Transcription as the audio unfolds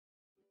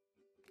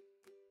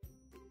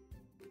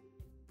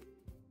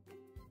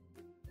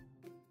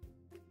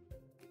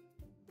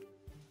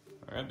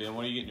All right, Ben,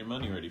 what are you getting your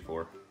money ready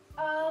for?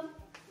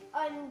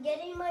 I'm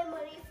getting my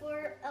money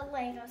for a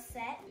Lego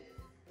set.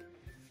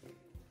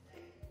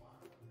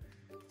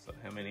 So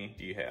how many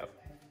do you have?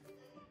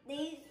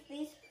 The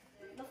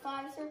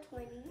 5s are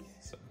 20s.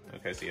 So,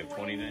 okay, so you have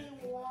 20 now?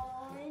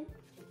 21.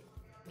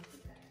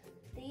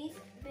 These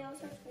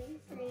bills are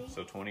 23.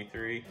 So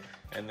 23.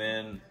 And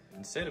then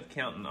instead of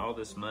counting all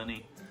this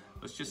money,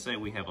 let's just say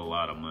we have a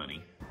lot of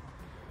money.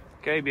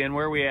 Okay, Ben,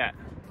 where are we at?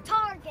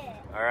 Target.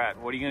 All right,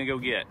 what are you gonna go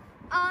get?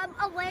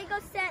 A Lego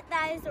set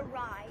that is a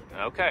ride.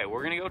 Okay,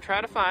 we're gonna go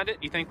try to find it.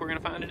 You think we're gonna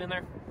find it in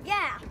there?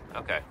 Yeah.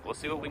 Okay, let's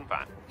see what we can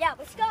find. Yeah,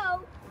 let's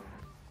go.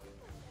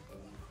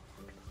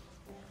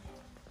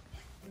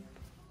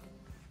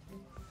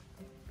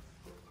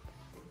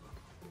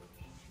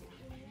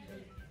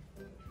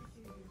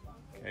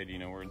 Okay, do you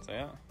know where it's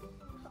at?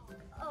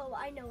 Oh,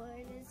 I know where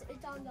it is.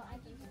 It's on the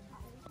other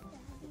side.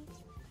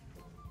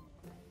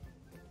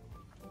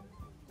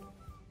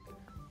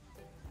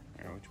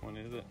 All right, which one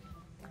is it?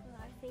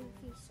 I think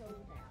he sold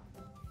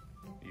out.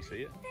 You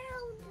see it?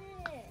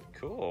 Found it.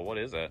 Cool, what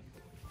is that?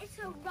 It's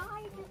a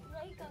ride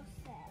Lego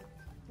set.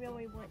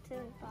 Really want to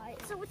buy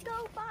it, so let's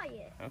go buy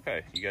it.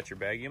 Okay, you got your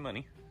baggie of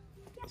money.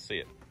 Let's see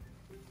it.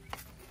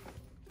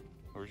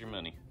 Where's your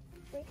money?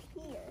 Right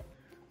here.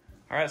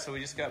 All right, so we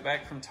just got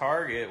back from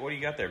Target. What do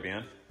you got there,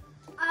 Ben?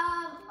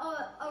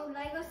 A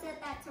Lego set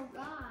that's a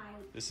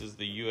ride. This is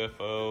the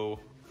UFO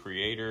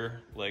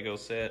Creator Lego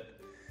set.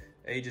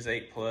 Ages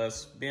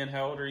 8+. Ben,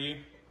 how old are you?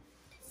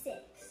 6.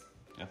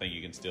 I think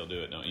you can still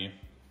do it, don't you?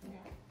 No.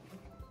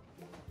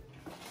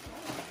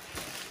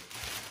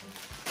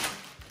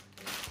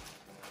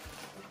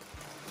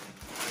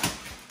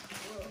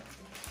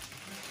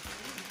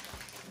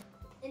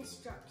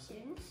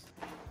 Instructions,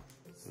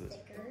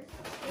 stickers,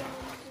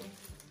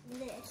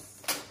 and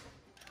this.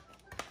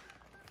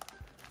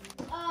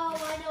 Oh,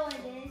 I know what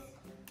it is.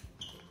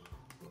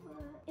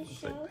 It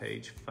Looks like shows.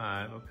 page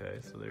 5. Okay,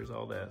 so there's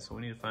all that. So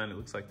we need to find, it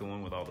looks like the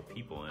one with all the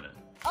people in it.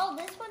 Oh,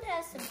 this one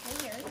has some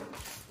hair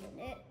in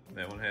it.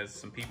 That one has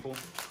some people?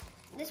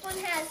 This one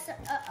has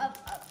a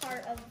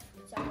part of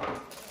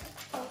something.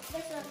 Oh,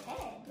 there's a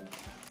head.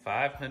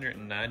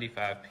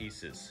 595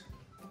 pieces.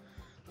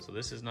 So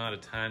this is not a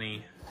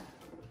tiny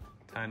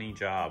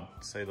job,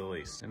 to say the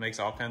least. It makes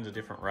all kinds of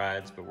different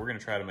rides, but we're gonna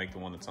try to make the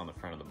one that's on the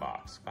front of the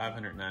box.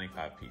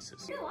 595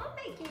 pieces. No, I'm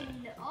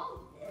making all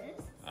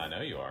this. I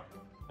know you are.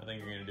 I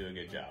think you're gonna do a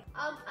good job.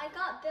 I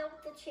got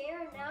built the chair,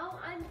 and now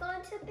I'm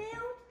going to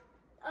build,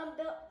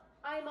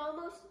 I'm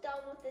almost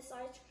done with this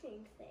ice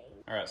cream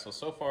thing. All right,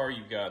 so far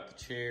you've got the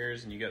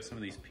chairs and you got some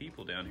of these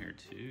people down here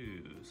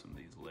too. Some of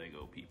these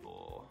Lego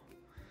people.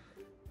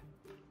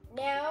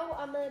 Now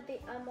I'm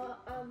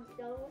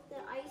done with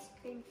the ice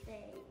cream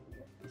thing.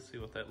 Let's see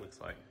what that looks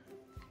like.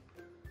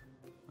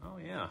 Oh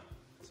yeah,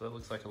 so it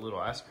looks like a little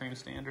ice cream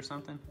stand or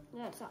something?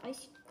 Yeah, it's an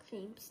ice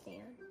cream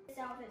stand. It's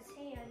off his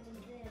hands,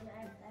 and then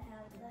I have to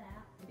have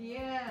that.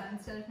 Yeah,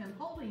 instead of him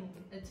holding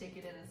a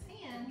ticket in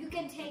his hand, You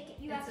can take it,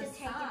 you have to it's a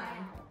take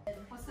sign. it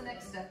What's the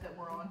next step that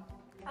we're on?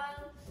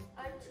 out.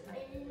 I'm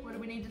trying. What do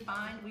we need to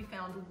find? We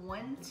found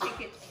one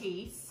ticket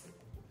piece.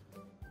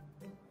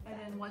 And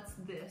then what's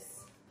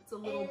this? It's a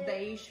little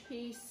beige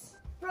piece.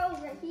 Bro,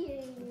 right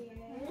here.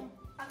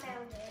 I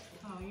found it.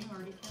 Oh, you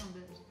already found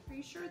it. Are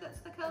you sure that's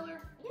the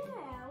color? Yeah,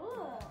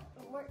 look.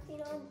 I'm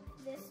working on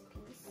this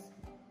piece.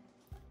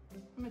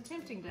 I'm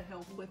attempting to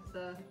help with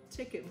the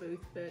ticket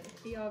booth, but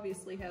he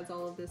obviously has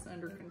all of this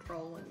under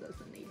control and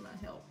doesn't need my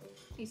help.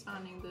 He's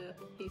finding the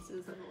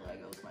pieces of the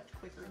Legos much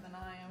quicker than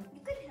I am. You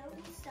could help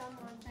me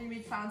someone. And we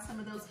find some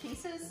of those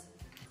pieces.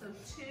 So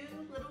 2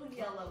 little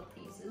yellow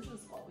pieces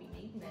is what we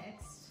need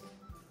next.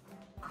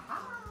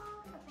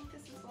 Aha! I think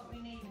this is what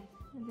we need.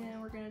 And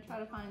then we're gonna try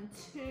to find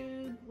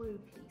 2 blue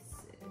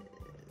pieces.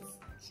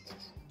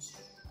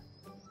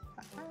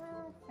 Aha,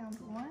 found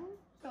one.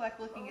 I feel like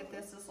looking at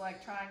this is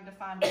like trying to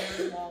find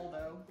Mary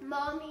Waldo.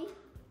 Mommy,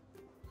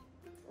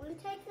 will you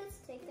take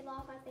it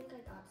off? I think I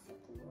got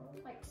something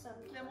wrong. Like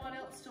something. Then what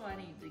else do I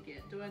need to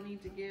get? Do I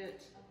need to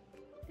get,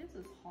 this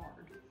is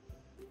hard.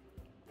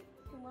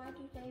 Why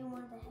do they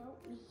want to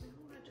help me?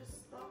 I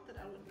just thought that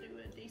I would do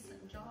a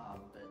decent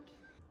job,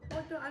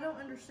 but I don't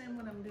understand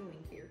what I'm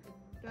doing here.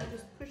 Do I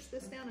just push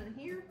this down in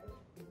here?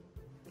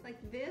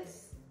 Like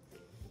this?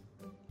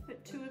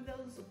 Put 2 of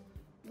those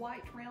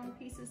white round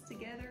pieces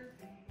together?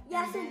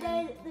 Yes, and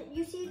then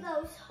you see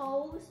those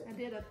holes? I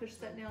did, I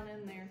pushed that down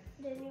in there.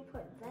 Then you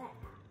put that.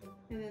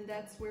 And then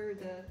that's where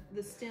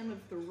the stem of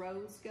the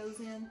rose goes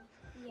in?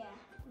 Yeah.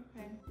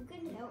 Okay. You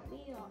can help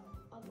me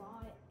a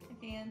lot.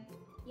 I can?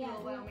 Yeah.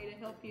 You'll allow me to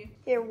help you?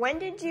 Here, when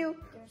did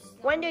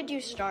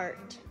you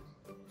start?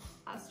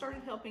 I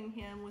started helping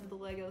him with the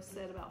Lego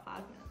set about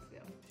 5 minutes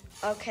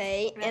ago.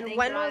 Okay, And I think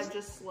when that was I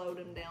just slowed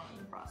him down in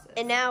the process.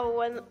 and now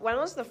when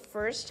was the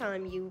first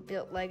time you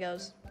built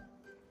Legos?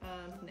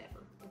 Never.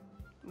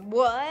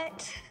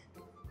 What?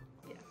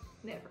 Yeah,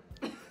 never.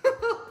 You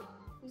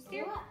see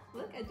Here, what?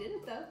 look, I did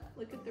it though.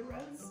 Look at the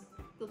rose,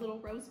 the little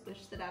rose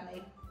bush that I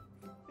made.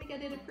 I think I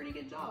did a pretty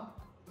good job.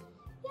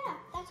 Yeah,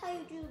 that's how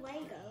you do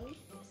Legos.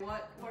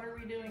 What are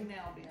we doing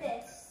now, Ben?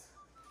 This.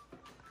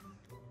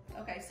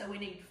 Okay, so we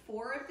need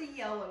 4 of the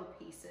yellow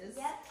pieces.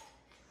 Yep.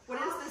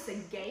 What is this, a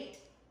gate?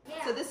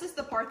 Yeah. So this is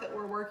the part that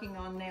we're working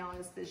on now,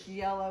 is this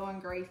yellow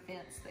and gray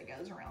fence that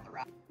goes around the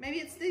ride. Maybe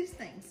it's these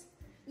things.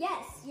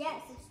 Yes,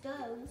 it's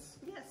those.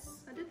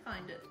 Yes, I did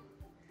find it.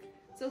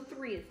 So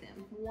 3 of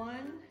them.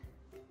 1,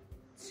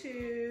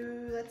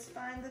 2, let's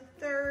find the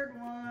third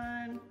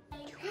one. I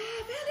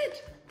found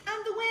it!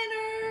 I'm the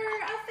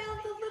winner! I found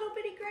the little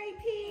bitty gray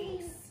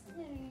piece.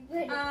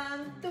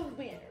 I'm the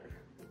winner.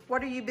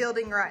 What are you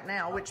building right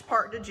now? Which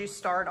part did you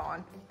start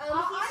on?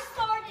 I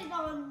started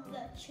on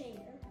the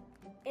chair.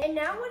 And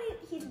now what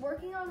he's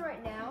working on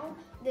right now,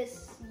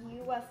 this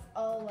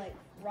UFO like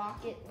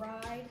rocket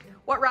ride.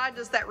 What ride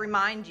does that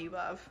remind you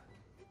of?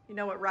 You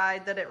know what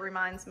ride that it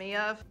reminds me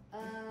of?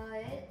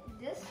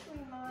 This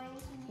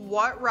reminds me.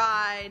 What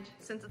ride,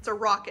 since it's a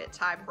rocket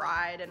type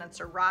ride and it's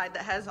a ride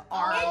that has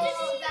arms.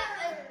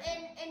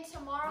 In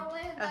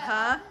Tomorrowland,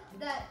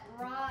 that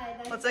ride.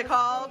 What's it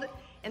called?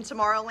 In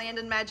Tomorrowland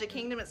and Magic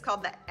Kingdom, it's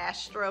called the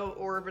Astro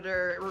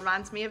Orbiter. It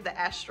reminds me of the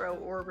Astro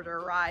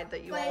Orbiter ride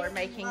that you all are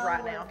making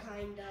right now.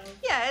 Kind of.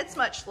 Yeah, it's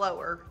much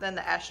slower than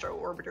the Astro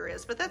Orbiter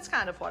is, but that's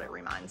kind of what it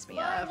reminds me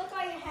of. Look,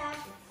 I have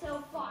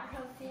so far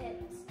of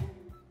it.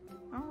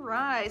 All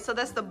right, so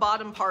that's the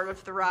bottom part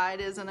of the ride,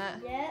 isn't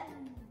it? Yeah.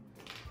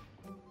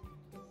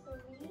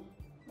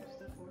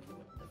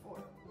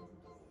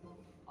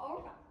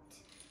 All right.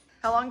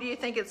 How long do you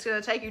think it's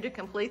going to take you to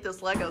complete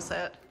this Lego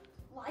set?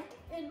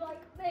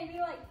 Maybe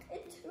in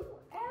 2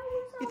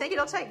 hours. You think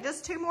it'll take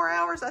just 2 more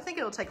hours? I think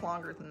it'll take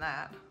longer than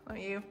that, don't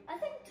you? I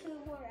think 2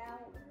 more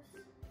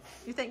hours.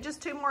 You think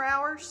just 2 more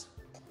hours?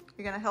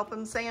 You're going to help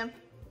him, Sam?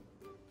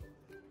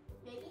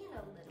 Maybe in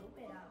a little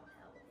bit I'll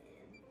help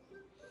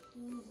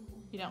him.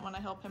 You don't want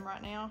to help him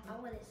right now? I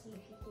want to see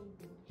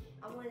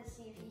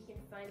if he can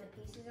find the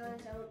pieces on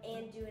his own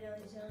and do it on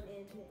his own,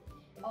 and it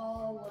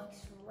all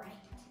looks right.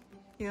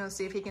 You want to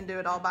see if he can do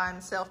it all by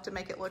himself to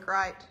make it look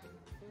right?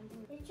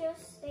 It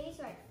just stays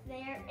right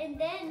there, and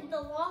then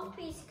the long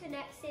piece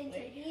connects into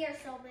here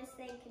so this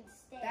thing can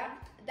stay.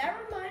 That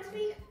reminds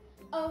me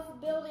of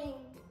building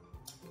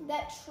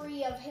that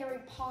tree of Harry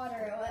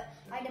Potter.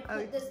 I had to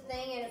put this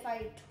thing, and if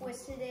I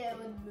twisted it, it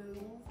would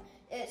move.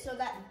 So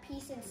that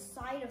piece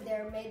inside of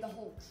there made the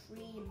whole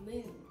tree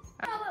move.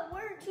 How it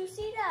works, you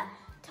see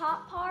the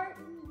top part?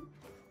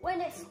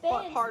 When it spins.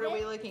 What part are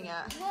we looking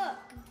at?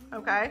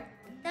 Look. Okay.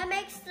 That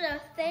makes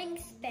the thing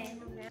spin.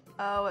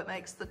 Oh, it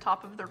makes the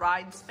top of the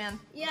ride spin?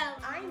 Yeah,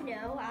 I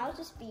know. I'll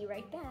just be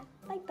right back.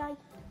 Bye-bye.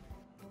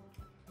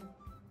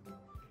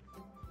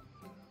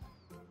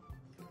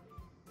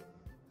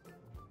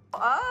 Oh,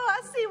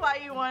 I see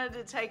why you wanted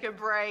to take a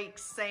break,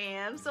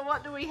 Sam. So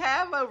what do we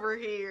have over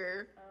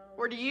here?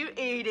 What are you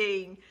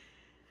eating?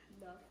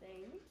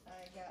 Nothing.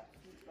 I got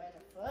fruit by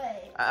the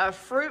foot.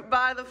 Fruit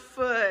by the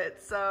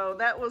foot. So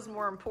that was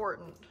more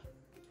important.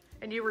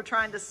 And you were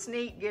trying to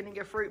sneak getting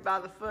a fruit by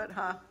the foot,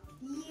 huh?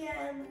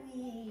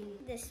 Yummy.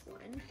 This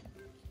one.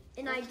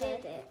 And I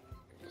did it.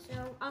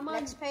 So I'm on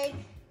Next page.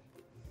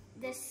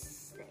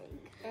 this thing.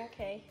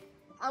 Okay.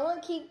 I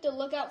want to keep the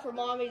lookout for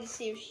Mommy to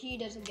see if she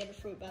doesn't get a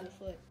fruit by the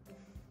foot.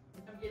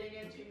 I'm getting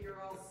into your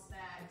all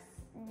snacks.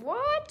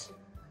 What?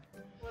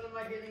 What am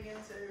I getting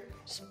into?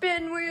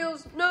 Spin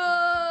wheels. No.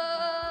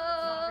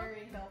 Not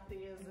very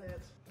healthy, is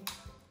it?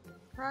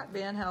 Right,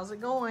 Ben, how's it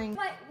going?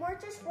 But we're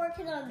just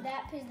working on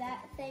that because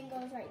that thing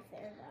goes right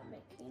there.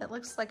 It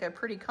looks like a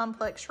pretty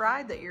complex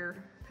ride that you're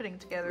putting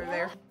together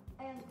there.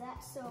 I have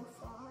that so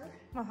far.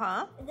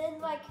 Uh-huh. And then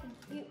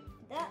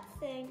that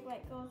thing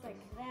goes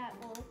like that.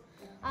 Well,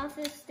 I'll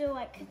just do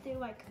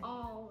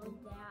all of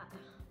that.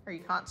 Are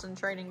you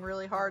concentrating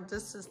really hard?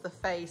 This is the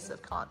face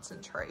of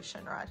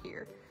concentration right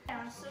here.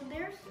 Yeah, so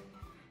there's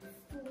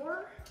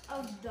 4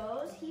 of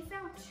those. He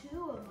found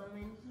 2 of them,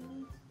 and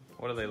he...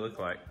 What do they look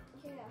like?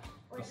 Yeah,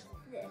 like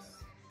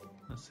this.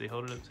 Let's see,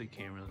 hold it up to the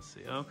camera, let's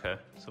see. Okay,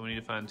 so we need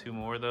to find 2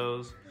 more of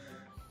those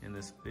in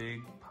this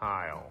big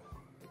pile.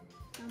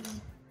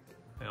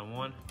 Found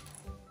one?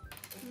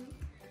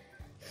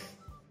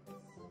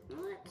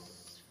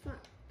 Let's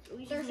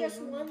find. There's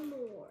just one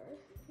more.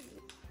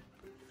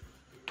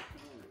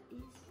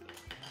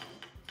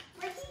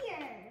 Right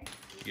here.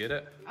 Get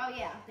it? Oh,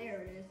 yeah,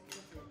 there it is.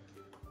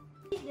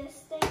 See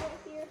this thing right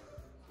here?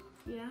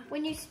 Yeah.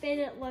 When you spin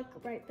it, look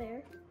right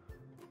there.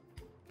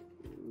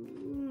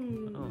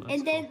 Oh, that's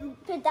And then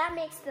that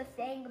makes the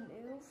thing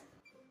move.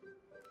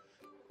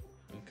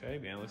 Okay,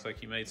 man, looks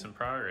like you made some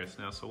progress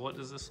now. So what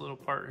does this little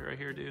part right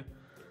here do?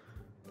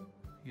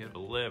 You have a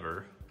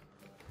lever.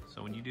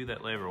 So when you do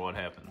that lever, what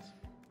happens?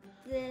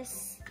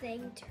 This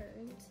thing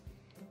turns.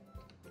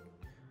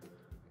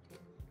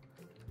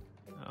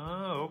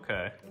 Oh,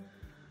 okay.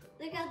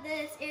 Look at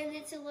this, and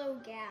it's a little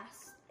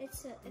gas.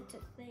 It's a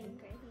thing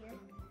right here.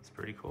 It's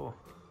pretty cool.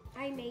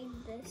 I made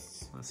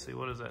this. Let's see,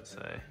 what does that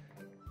say?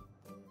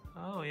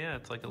 Oh yeah,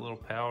 it's like a little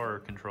power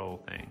control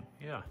thing.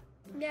 Yeah.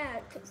 Yeah,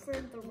 for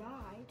the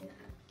ride.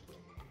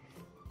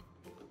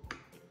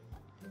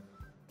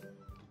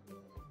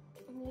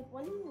 I need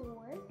one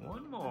more.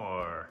 One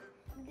more.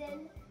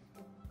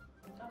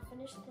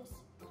 finish this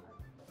part.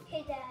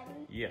 Hey,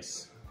 Daddy.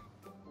 Yes.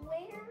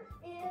 Where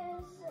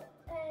is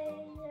a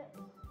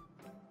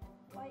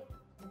white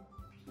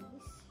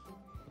piece?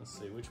 Let's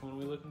see, which one are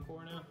we looking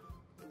for now?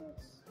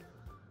 This.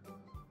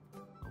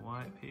 The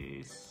white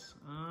piece.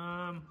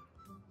 I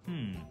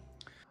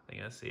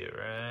think I see it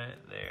right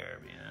there,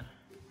 man.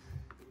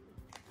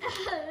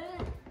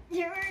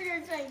 You're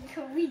just like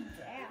going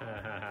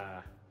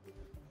down.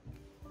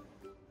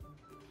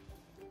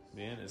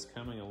 Ben is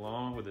coming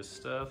along with his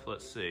stuff.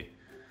 Let's see.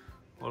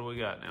 What do we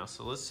got now?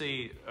 So let's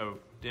see a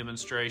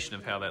demonstration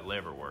of how that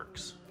lever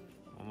works.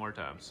 One more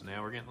time. So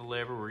now we're getting the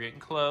lever, we're getting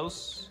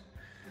close.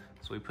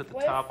 So we put the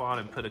top on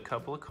and put a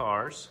couple of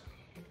cars.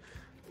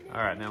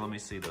 All right, now let me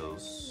see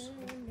those.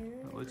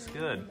 That looks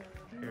good.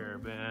 Here,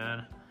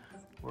 Ben.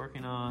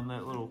 Working on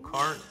that little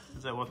cart.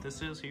 Is that what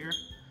this is here?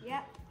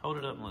 Yep. Hold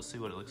it up and let's see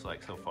what it looks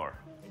like so far.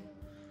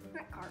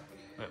 That cart.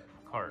 That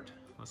cart.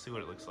 Let's see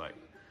what it looks like.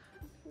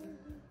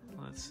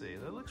 Let's see.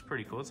 That looks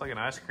pretty cool. It's like an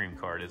ice cream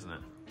cart, isn't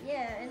it?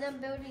 Yeah, and I'm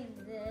building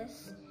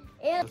this.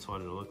 And That's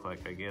what it'll look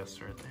like, I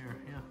guess, right there.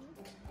 Yeah.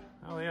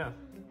 Oh, yeah.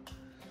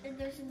 And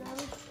there's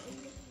another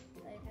thing.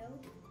 Lego.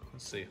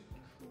 Let's see.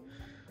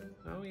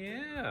 Oh,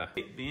 yeah.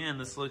 Hey, Ben,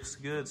 this looks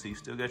good. So you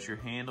still got your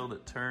handle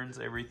that turns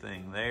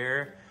everything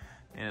there.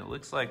 And it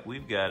looks like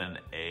we've got an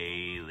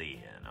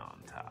alien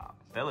on top.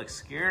 That looks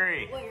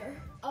scary.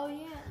 Where? Oh,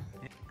 yeah.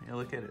 Yeah,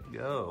 look at it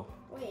go.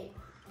 Wait.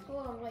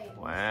 Hold on, wait.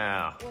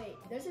 Wow. Wait,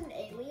 there's an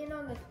alien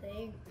on the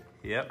thing.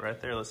 Yep, right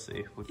there. Let's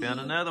see. We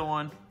found another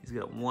one. He's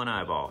got one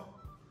eyeball.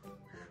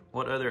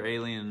 What other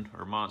alien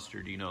or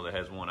monster do you know that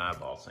has one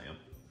eyeball, Sam?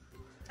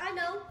 I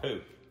know.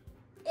 Who?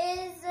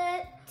 Is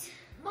it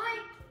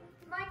Mike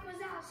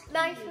Wazowski?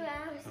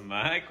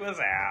 Mike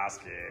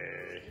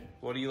Wazowski.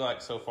 What do you like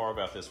so far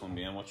about this one,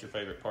 Ben? What's your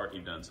favorite part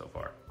you've done so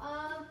far?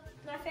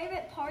 My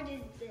favorite part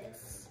is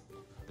this.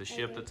 The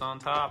ship that's on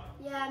top?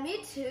 Yeah,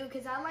 me too,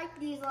 because I like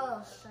these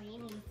little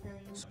shiny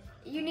things.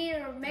 You need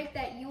to make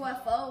that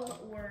UFO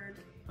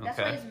word. That's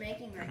Okay. what he's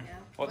making right now.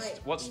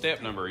 What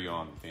step number are you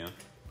on, Ben?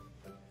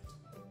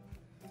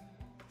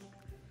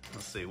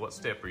 Let's see, what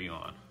step are you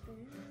on?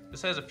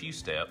 This has a few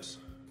steps.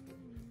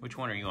 Which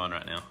one are you on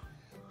right now?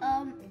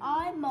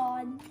 I'm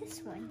on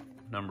this one.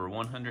 Number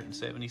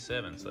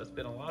 177. So that's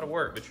been a lot of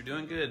work, but you're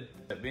doing good.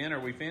 Ben, are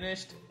we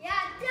finished? Yeah,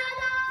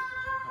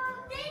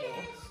 ta-da!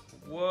 Finished!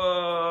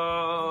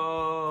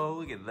 Whoa,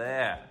 look at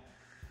that.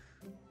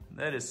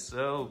 That is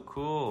so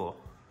cool.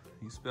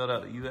 You spelled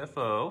out the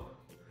UFO.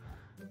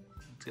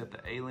 It's got the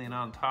alien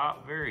on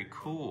top. Very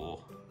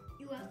cool.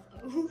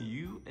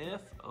 UFO.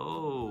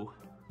 UFO.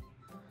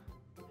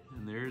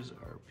 And there's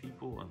our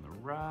people on the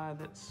ride.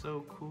 That's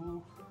so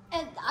cool.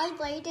 And I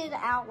laid it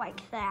out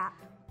like that.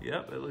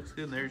 Yep, it looks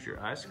good. And there's your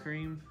ice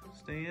cream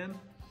stand.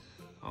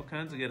 All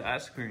kinds of good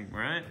ice cream,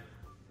 right?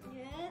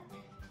 Yeah.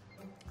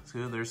 It's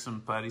good. There's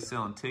somebody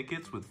selling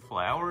tickets with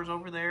flowers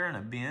over there and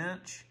a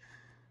bench.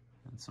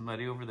 And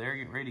somebody over there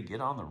getting ready to get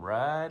on the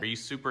ride. Are you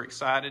super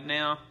excited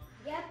now?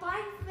 Yep,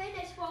 I'm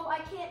finished. Well, I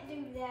can't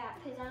do that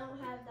because I don't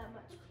have that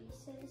much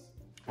pieces.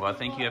 Well, I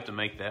think you have to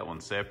make that one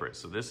separate.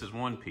 So this is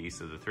one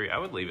piece of the three. I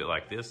would leave it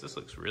like this. This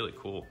looks really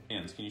cool.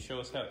 Can you show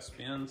us how it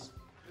spins?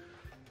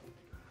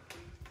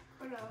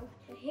 Oh no,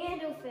 the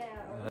handle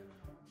fell.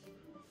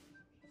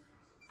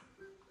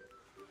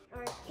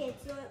 Alright,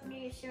 kids, you want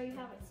me to show you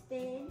how it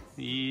spins?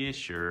 Yeah,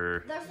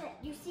 sure.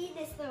 You see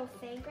this little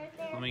thing right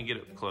there? Let me get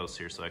it close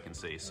here so I can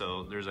see.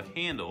 So there's a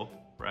handle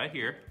right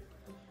here.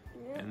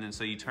 Yeah. And then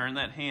so you turn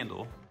that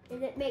handle.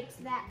 And it makes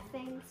that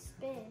thing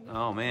spin.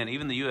 Oh man,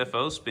 even the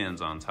UFO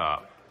spins on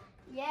top.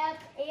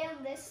 Yep,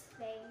 and this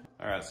thing.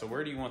 All right, so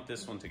where do you want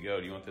this one to go?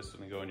 Do you want this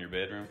one to go in your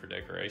bedroom for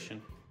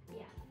decoration?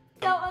 Yeah.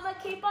 So I'm gonna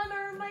keep on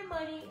earning my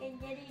money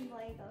and getting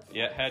Legos.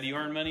 Yeah, how do you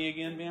earn money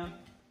again, Ben?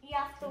 You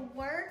have to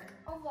work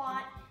a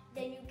lot,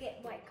 then you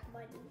get like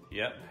money.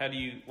 Yep,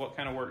 what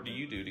kind of work do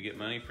you do to get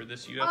money for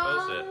this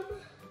UFO set?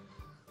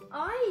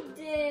 I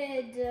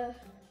did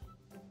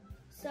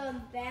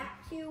some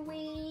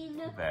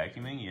vacuuming.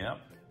 Vacuuming, yep.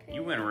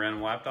 You went around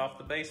and wiped off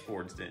the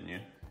baseboards, didn't you?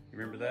 You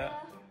remember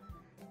that?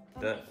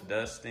 Yeah.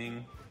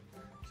 Dusting.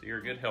 So you're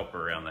a good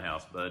helper around the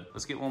house, bud.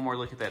 Let's get one more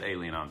look at that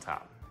alien on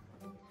top.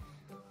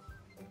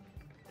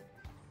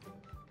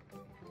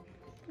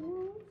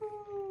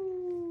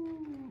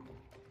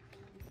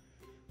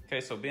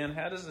 Okay, so Ben,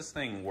 how does this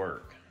thing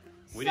work?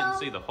 We didn't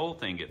see the whole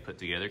thing get put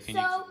together.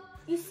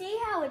 You see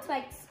how it's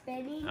like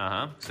spinning?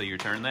 So you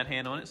turn that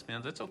handle and it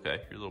spins. It's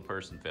okay. Your little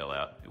person fell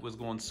out. It was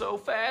going so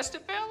fast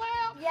it fell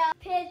out. Yeah,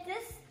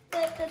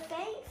 the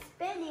thing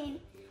spinning,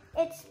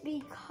 it's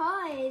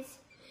because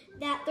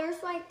that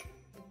there's like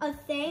a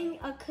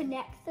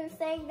connector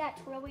thing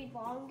that's really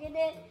long in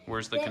it.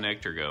 Where's the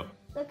connector go?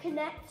 The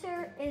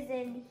connector is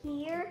in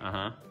here.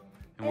 And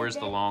where's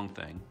the long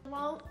thing?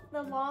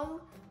 The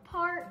long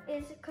part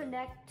is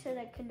connect to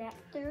the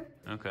connector.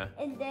 Okay.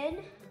 And then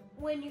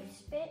when you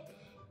spin,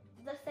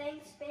 the thing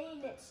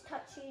spinning, it's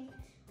touching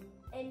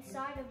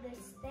inside of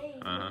this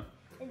thing.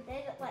 And then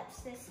it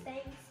lets this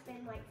thing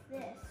spin like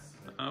this.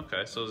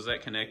 Okay, so is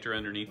that connector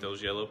underneath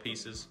those yellow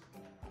pieces?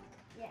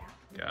 Yeah.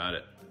 Got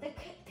it. the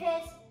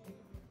Piz,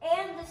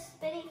 and the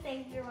spinning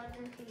things are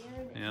under here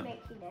and it's Yeah.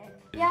 making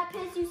it. Yeah,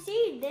 Piz, you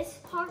see this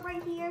part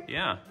right here?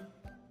 Yeah.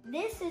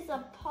 This is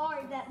a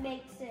part that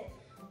makes it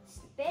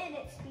spin.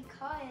 It's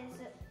because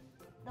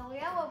the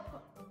yellow,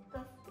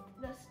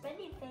 the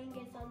spinning thing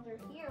is under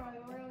here on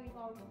a really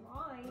long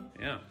line.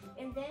 Yeah.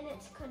 And then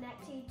it's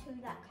connecting to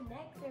that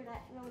connector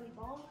that's really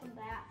long from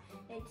that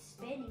and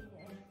spinning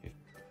it.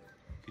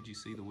 Could you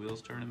see the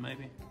wheels turning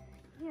maybe?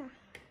 Yeah,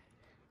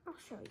 I'll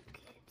show you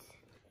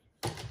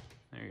kids.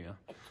 There you go.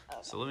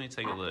 So let me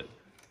take a look.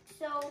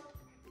 So,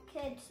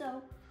 kids,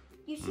 so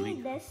you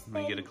see this thing?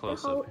 Let me get a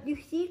close-up. You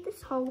see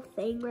this whole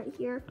thing right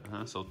here?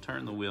 So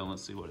turn the wheel and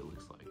let's see what it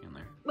looks like in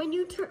there.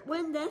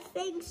 When this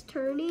thing's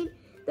turning,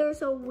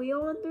 there's a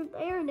wheel under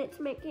there and it's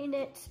making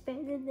it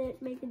spin and then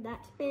it's making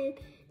that spin.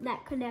 And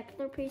that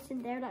connector piece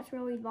in there that's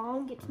really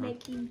long, it's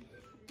making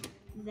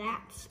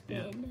that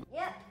spin.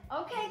 Yeah.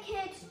 Yep. Okay,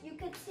 kids, you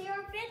can see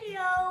our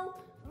video.